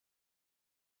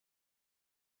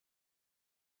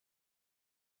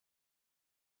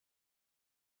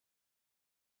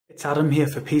It's Adam here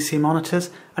for PC Monitors,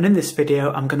 and in this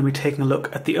video I'm going to be taking a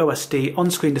look at the OSD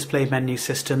on-screen display menu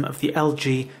system of the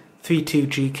LG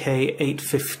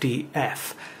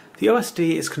 32GK850F. The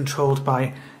OSD is controlled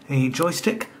by a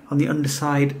joystick on the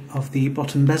underside of the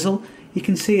bottom bezel. You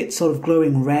can see it's sort of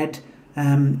glowing red.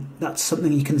 That's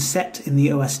something you can set in the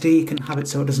OSD. You can have it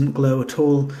so it doesn't glow at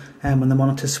all when the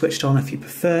monitor's switched on if you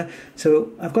prefer.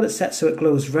 So I've got it set so it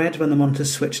glows red when the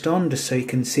monitor's switched on, just so you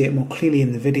can see it more clearly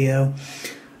in the video.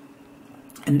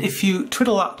 And if you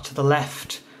twiddle that to the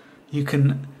left, you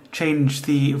can change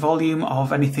the volume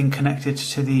of anything connected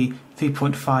to the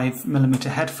 3.5mm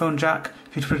headphone jack.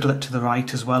 If you twiddle it to the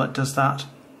right as well, it does that.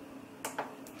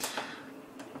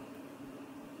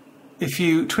 If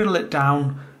you twiddle it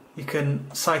down, you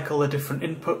can cycle the different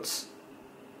inputs.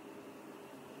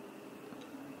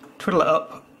 Twiddle it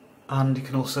up, and you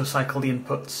can also cycle the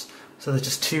inputs. So there's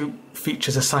just two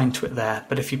features assigned to it there.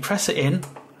 But if you press it in,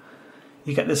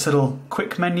 you get this little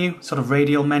quick menu, sort of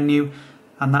radial menu,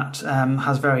 and that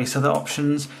has various other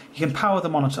options. You can power the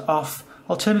monitor off.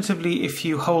 Alternatively, if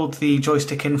you hold the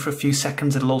joystick in for a few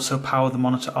seconds, it'll also power the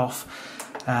monitor off.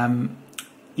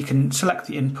 You can select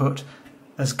the input.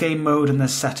 There's game mode and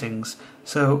there's settings.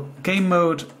 So game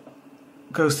mode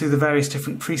goes through the various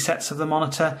different presets of the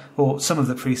monitor, or some of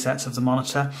the presets of the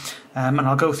monitor, and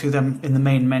I'll go through them in the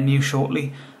main menu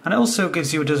shortly. And it also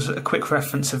gives you just a quick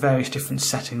reference of various different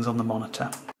settings on the monitor.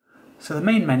 So the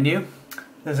main menu,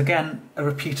 there's again a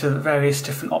repeat of various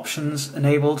different options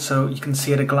enabled, so you can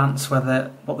see at a glance what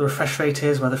the refresh rate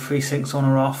is, whether FreeSync's on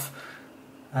or off,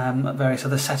 various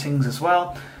other settings as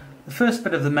well. The first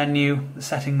bit of the menu, the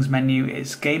settings menu,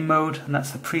 is game mode, and that's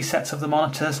the presets of the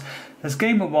monitors. There's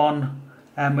Gamer 1,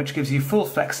 which gives you full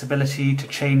flexibility to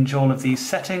change all of these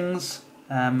settings,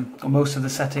 or most of the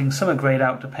settings. Some are grayed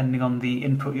out depending on the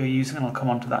input you're using, and I'll come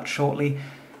on to that shortly.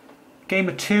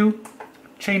 Gamer 2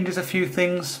 changes a few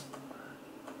things,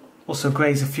 also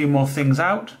grays a few more things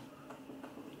out.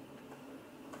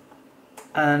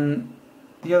 And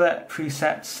the other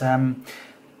presets,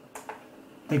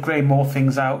 they grey more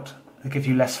things out, they give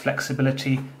you less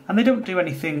flexibility, and they don't do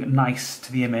anything nice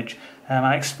to the image.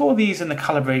 I explore these in the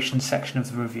calibration section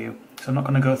of the review, so I'm not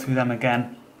going to go through them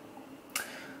again.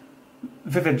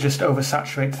 Vivid just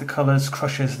oversaturates the colours,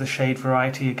 crushes the shade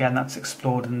variety. Again, that's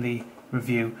explored in the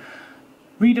review.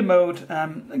 Reader mode,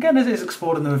 again, it is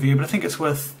explored in the review, but I think it's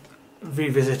worth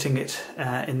revisiting it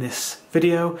in this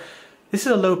video. This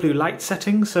is a low blue light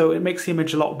setting, so it makes the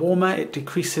image a lot warmer. It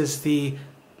decreases the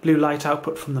blue light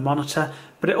output from the monitor,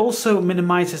 but it also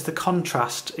minimises the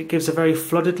contrast. It gives a very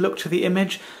flooded look to the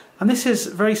image, and this is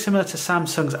very similar to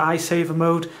Samsung's eye saver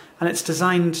mode, and it's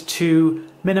designed to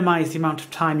minimise the amount of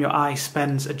time your eye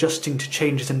spends adjusting to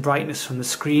changes in brightness from the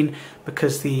screen,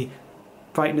 because the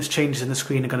brightness changes in the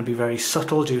screen are going to be very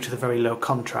subtle due to the very low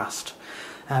contrast.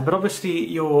 But obviously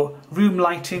your room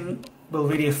lighting will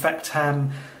really affect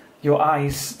your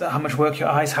eyes, how much work your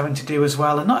eyes having to do as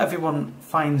well, and not everyone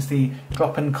finds the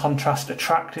drop in contrast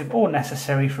attractive or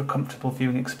necessary for a comfortable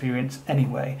viewing experience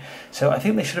anyway. So I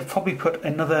think they should have probably put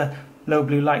another low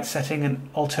blue light setting, an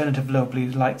alternative low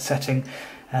blue light setting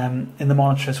in the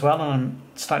monitor as well, and I'm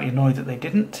slightly annoyed that they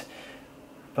didn't.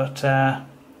 But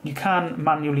you can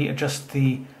manually adjust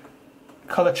the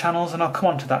colour channels, and I'll come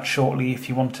on to that shortly if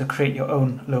you want to create your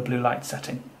own low blue light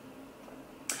setting.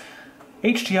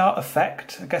 HDR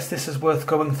effect, I guess this is worth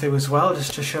going through as well,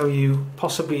 just to show you,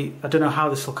 possibly, I don't know how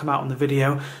this will come out in the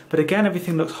video, but again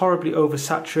everything looks horribly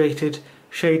oversaturated,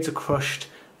 shades are crushed,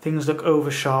 things look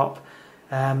over sharp,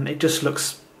 it just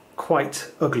looks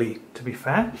quite ugly, to be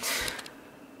fair.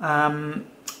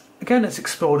 Again, it's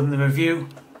explored in the review.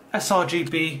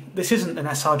 sRGB, this isn't an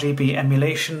sRGB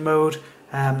emulation mode,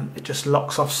 it just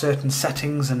locks off certain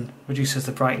settings and reduces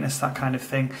the brightness, that kind of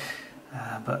thing,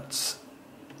 but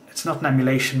it's not an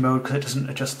emulation mode because it doesn't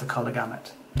adjust the colour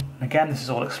gamut. And again, this is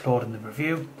all explored in the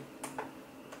review.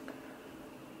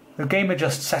 The game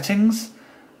adjust settings.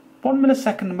 1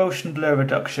 millisecond motion blur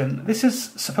reduction. This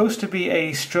is supposed to be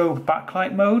a strobe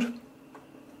backlight mode.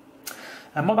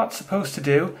 And what that's supposed to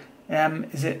do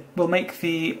is it will make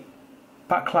the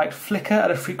backlight flicker at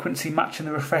a frequency matching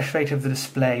the refresh rate of the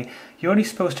display. You're only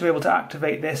supposed to be able to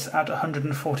activate this at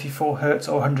 144 Hz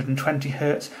or 120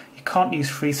 Hz. You can't use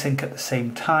FreeSync at the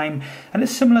same time, and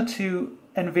it's similar to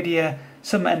NVIDIA.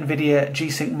 Some NVIDIA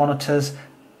G-Sync monitors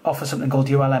offer something called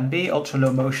ULMB, ultra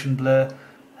low motion blur.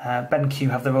 BenQ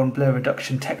have their own blur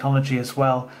reduction technology as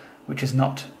well, which is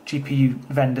not GPU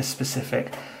vendor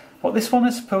specific. What this one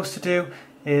is supposed to do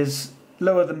is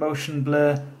lower the motion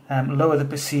blur, lower the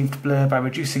perceived blur by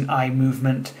reducing eye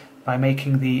movement, by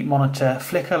making the monitor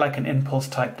flicker like an impulse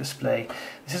type display.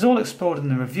 This is all explored in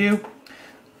the review.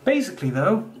 Basically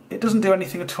though, it doesn't do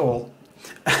anything at all.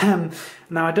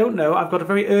 Now I don't know, I've got a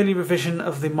very early revision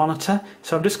of the monitor,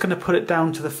 so I'm just going to put it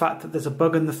down to the fact that there's a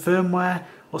bug in the firmware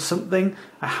or something.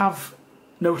 I have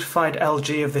notified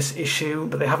LG of this issue,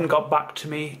 but they haven't got back to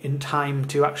me in time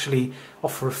to actually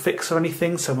offer a fix or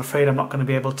anything, so I'm afraid I'm not going to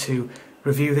be able to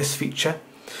review this feature.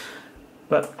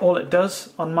 But all it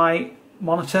does on my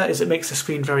monitor is it makes the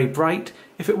screen very bright.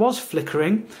 If it was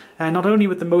flickering, not only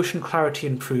would the motion clarity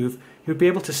improve, you would be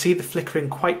able to see the flickering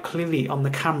quite clearly on the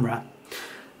camera.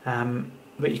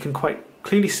 But you can quite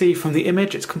clearly see from the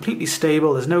image it's completely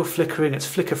stable, there's no flickering, it's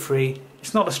flicker free,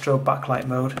 it's not a strobe backlight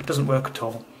mode, it doesn't work at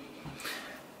all.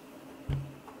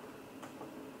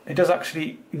 It does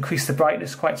actually increase the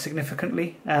brightness quite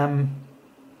significantly,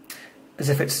 as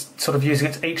if it's sort of using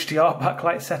its HDR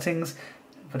backlight settings,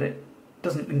 but it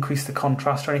doesn't increase the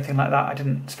contrast or anything like that. I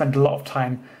didn't spend a lot of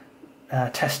time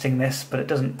testing this, but it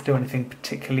doesn't do anything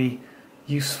particularly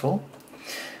useful.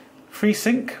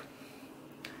 FreeSync,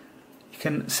 you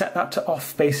can set that to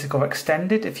off, basic or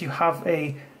extended. If you have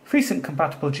a FreeSync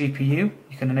compatible GPU,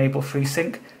 you can enable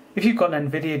FreeSync. If you've got an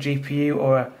NVIDIA GPU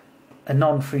or a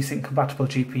non-FreeSync compatible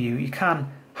GPU, you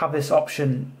can have this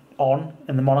option on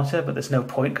in the monitor, but there's no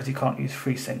point because you can't use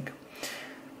FreeSync.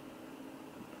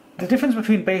 The difference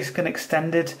between basic and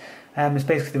extended is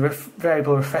basically the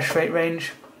variable refresh rate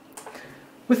range.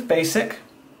 With basic,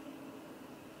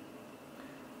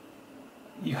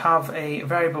 you have a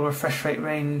variable refresh rate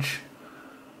range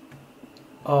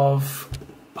of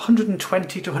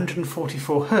 120 to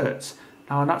 144 Hz.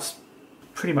 Now, and that's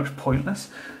pretty much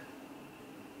pointless.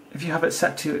 If you have it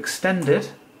set to extended,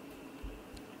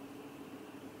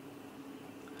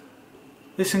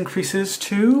 this increases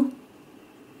to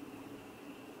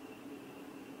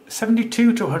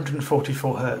 72 to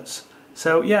 144 Hz.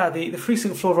 So yeah, the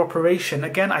FreeSync floor of operation,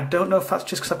 again, I don't know if that's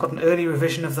just because I've got an early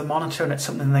revision of the monitor and it's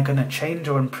something they're going to change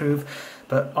or improve,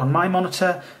 but on my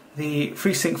monitor, the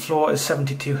FreeSync floor is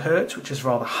 72 Hz, which is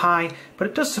rather high, but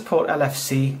it does support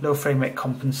LFC, low frame rate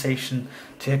compensation,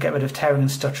 to get rid of tearing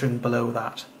and stuttering below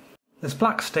that. There's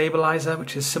black stabilizer,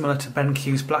 which is similar to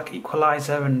BenQ's black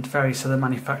equalizer, and various other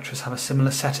manufacturers have a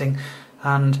similar setting.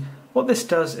 And what this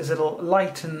does is it'll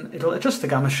adjust the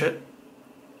gamma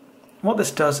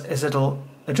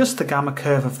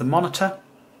curve of the monitor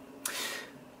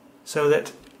so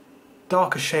that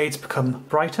darker shades become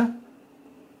brighter.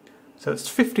 So it's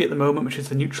 50 at the moment, which is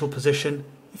the neutral position.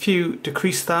 If you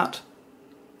decrease that,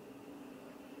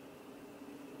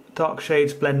 dark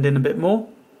shades blend in a bit more.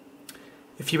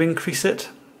 If you increase it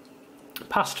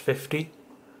past 50,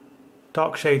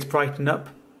 dark shades brighten up,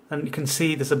 and you can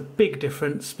see there's a big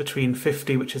difference between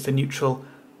 50, which is the neutral,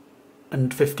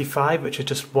 and 55, which is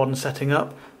just one setting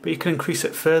up, but you can increase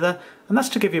it further, and that's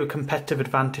to give you a competitive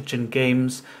advantage in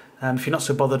games, if you're not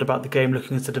so bothered about the game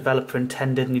looking as the developer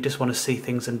intended and you just want to see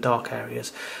things in dark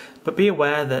areas. But be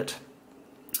aware that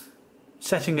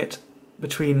setting it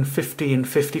between 50 and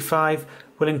 55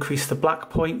 will increase the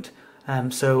black point,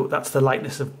 so that's the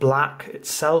lightness of black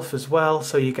itself as well,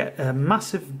 so you get a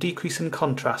massive decrease in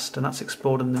contrast, and that's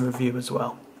explored in the review as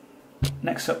well.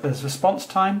 Next up is response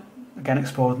time, again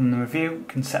explored in the review. You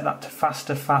can set that to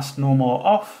faster, fast, normal or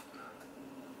off.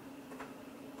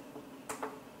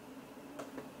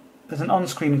 There's an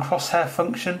on-screen crosshair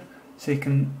function, so you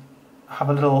can have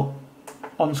a little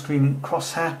on-screen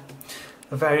crosshair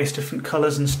of various different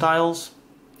colours and styles.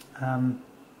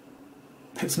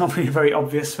 It's not really very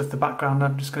obvious with the background.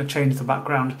 I'm just going to change the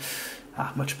background.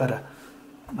 Much better.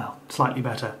 Well, slightly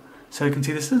better. So you can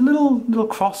see this little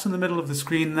cross in the middle of the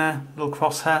screen there, little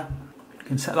crosshair. You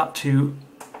can set that to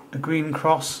a green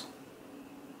cross.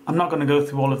 I'm not going to go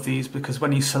through all of these because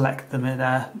when you select them,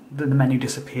 the menu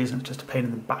disappears and it's just a pain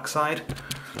in the backside.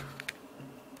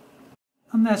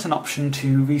 And there's an option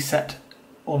to reset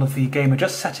all of the game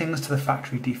adjust settings to the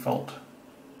factory default.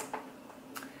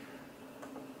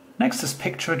 Next is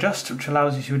picture adjust, which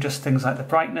allows you to adjust things like the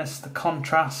brightness, the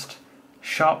contrast,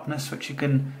 sharpness, which you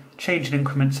can change in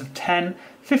increments of 10.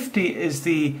 50 is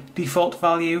the default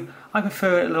value. I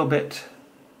prefer it a little bit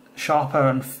sharper,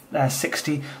 and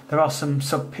 60. There are some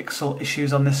sub-pixel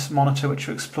issues on this monitor which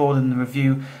are explored in the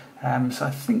review, so I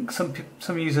think some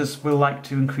users will like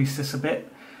to increase this a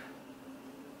bit.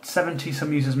 70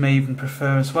 some users may even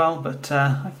prefer as well, but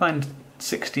I find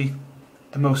 60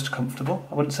 the most comfortable.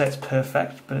 I wouldn't say it's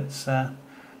perfect, but it's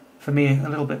for me a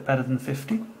little bit better than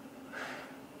 50.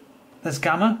 There's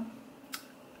gamma. You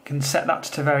can set that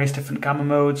to various different gamma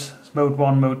modes. It's mode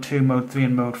 1, mode 2, mode 3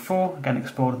 and mode 4, again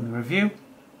explored in the review.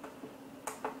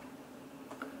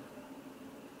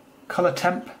 Colour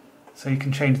temp, so you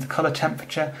can change the colour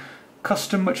temperature.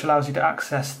 Custom, which allows you to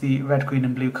access the red, green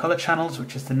and blue colour channels,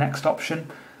 which is the next option.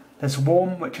 There's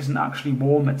Warm, which isn't actually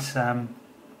warm, it's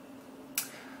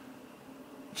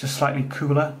just slightly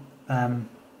cooler. I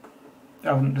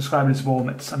wouldn't describe it as warm,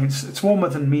 it's warmer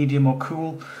than medium or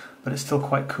cool, but it's still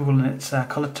quite cool in its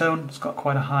colour tone. It's got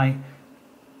quite a high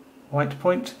white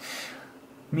point.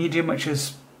 Medium, which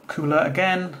is cooler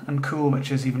again, and cool,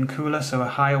 which is even cooler, so a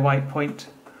higher white point.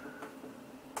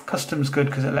 Custom's good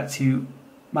because it lets you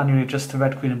manually adjust the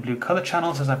red, green and blue colour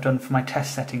channels, as I've done for my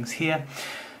test settings here.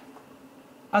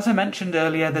 As I mentioned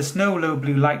earlier, there's no low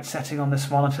blue light setting on this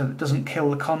monitor that doesn't kill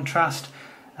the contrast.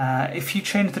 If you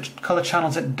change the colour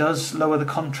channels, it does lower the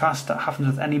contrast. That happens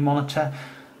with any monitor,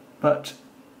 but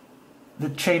the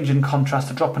change in contrast,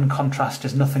 the drop in contrast,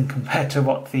 is nothing compared to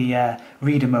what the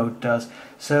reader mode does.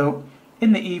 So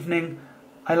in the evening,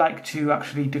 I like to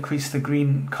actually decrease the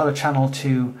green colour channel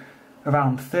to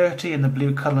around 30 and the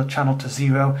blue colour channel to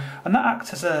 0, and that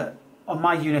acts as on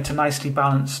my unit, a nicely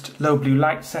balanced low blue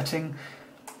light setting,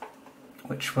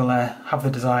 which will have the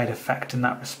desired effect in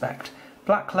that respect.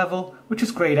 Black level, which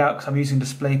is greyed out because I'm using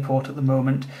DisplayPort at the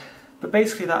moment, but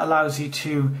basically that allows you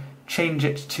to change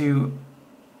it to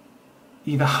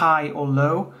either high or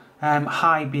low.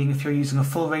 High being if you're using a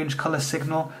full range colour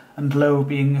signal, and low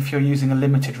being if you're using a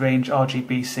limited range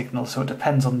RGB signal, so it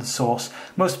depends on the source.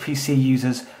 Most PC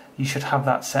users, you should have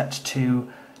that set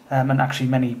to, and actually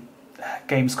many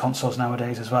games consoles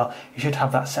nowadays as well, you should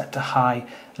have that set to high.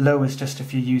 Low is just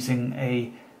if you're using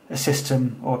a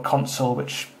system or a console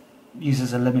which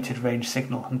uses a limited range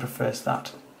signal and prefers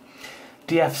that.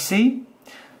 DFC,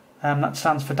 that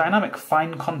stands for Dynamic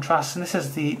Fine Contrast, and this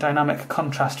is the dynamic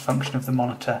contrast function of the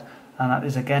monitor, and that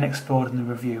is again explored in the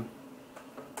review.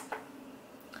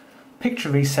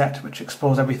 Picture Reset, which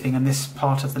explores everything in this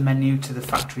part of the menu to the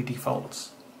factory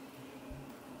defaults.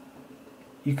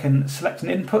 You can select an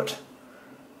input,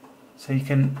 so you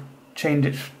can change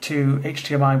it to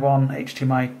HDMI 1,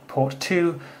 HDMI port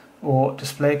 2 or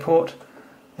DisplayPort.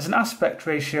 There's an aspect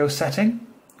ratio setting.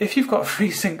 If you've got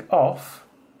FreeSync off,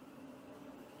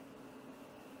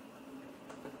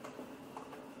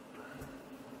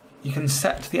 you can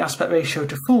set the aspect ratio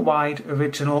to full wide,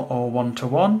 original or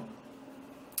 1:1.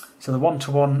 So the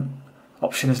 1:1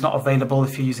 option is not available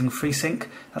if you're using FreeSync.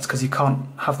 That's because you can't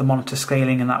have the monitor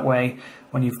scaling in that way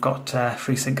when you've got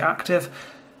FreeSync active.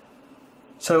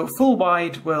 So full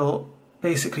wide will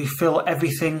basically fill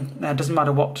everything. It doesn't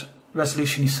matter what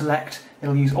resolution you select.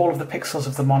 It'll use all of the pixels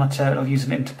of the monitor. It'll use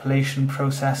an interpolation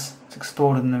process. It's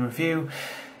explored in the review.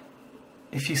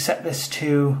 If you set this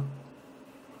to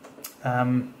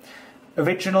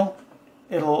original,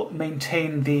 it'll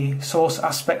maintain the source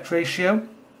aspect ratio.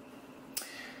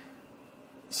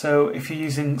 So if you're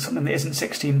using something that isn't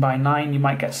 16:9, you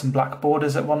might get some black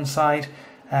borders at one side,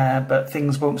 but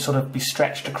things won't sort of be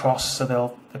stretched across, so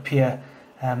they'll appear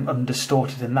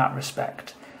undistorted in that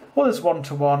respect. Or there's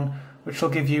 1:1, which will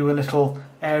give you a little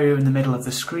area in the middle of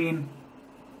the screen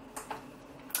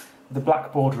with a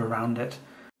black border around it.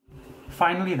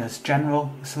 Finally, there's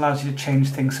General. This allows you to change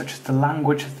things such as the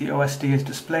language that the OSD is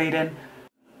displayed in.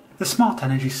 The Smart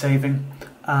Energy Saving,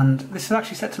 and this is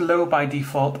actually set to low by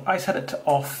default. I set it to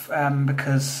off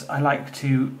because I like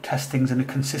to test things in a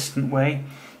consistent way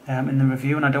in the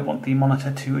review, and I don't want the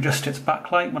monitor to adjust its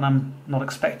backlight when I'm not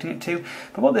expecting it to.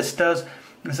 But what this does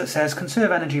is it says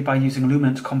conserve energy by using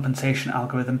luminance compensation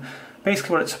algorithm.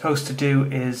 Basically what it's supposed to do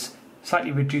is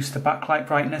slightly reduce the backlight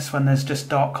brightness when there's just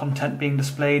dark content being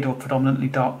displayed, or predominantly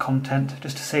dark content,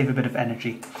 just to save a bit of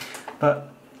energy.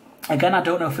 But again, I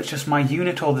don't know if it's just my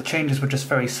unit or the changes were just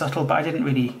very subtle, but I didn't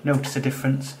really notice a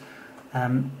difference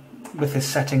with this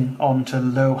setting on to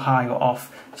low, high or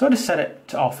off. So I just set it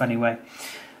to off anyway.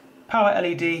 Power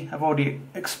LED, I've already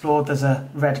explored. There's a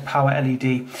red power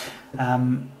LED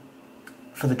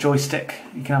for the joystick.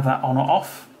 You can have that on or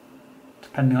off,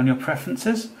 depending on your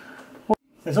preferences.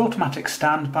 There's automatic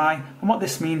standby, and what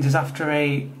this means is after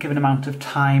a given amount of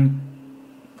time,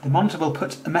 the monitor will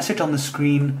put a message on the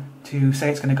screen to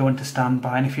say it's going to go into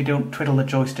standby, and if you don't twiddle the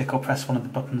joystick or press one of the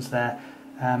buttons there,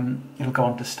 it'll go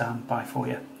on to standby for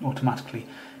you automatically.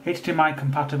 HDMI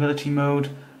compatibility mode,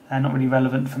 not really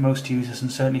relevant for most users,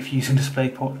 and certainly if you're using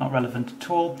DisplayPort, not relevant at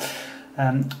all.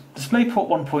 DisplayPort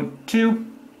 1.2,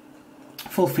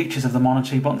 full features of the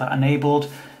monitor, you want that enabled.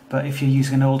 But if you're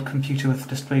using an old computer with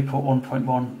DisplayPort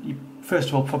 1.1, you first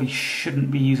of all probably shouldn't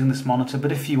be using this monitor,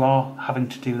 but if you are having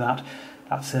to do that,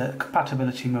 that's a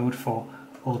compatibility mode for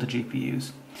older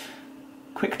GPUs.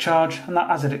 Quick charge, and that,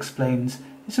 as it explains,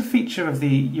 is a feature of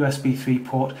the USB 3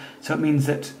 port, so it means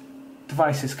that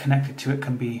devices connected to it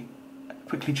can be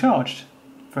quickly charged.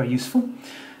 Very useful.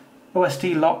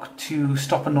 OSD lock to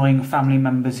stop annoying family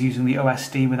members using the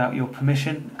OSD without your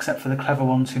permission, except for the clever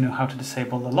ones who know how to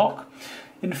disable the lock.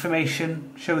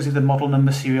 Information shows you the model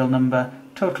number, serial number,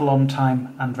 total on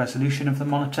time and resolution of the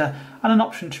monitor, and an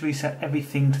option to reset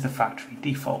everything to the factory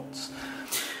defaults.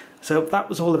 So that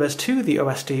was all there is to the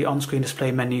OSD on-screen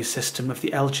display menu system of the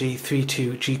LG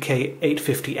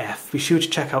 32GK850F. Be sure to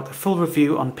check out the full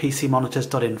review on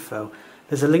PCmonitors.info.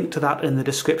 There's a link to that in the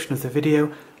description of the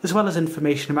video, as well as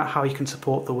information about how you can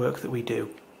support the work that we do.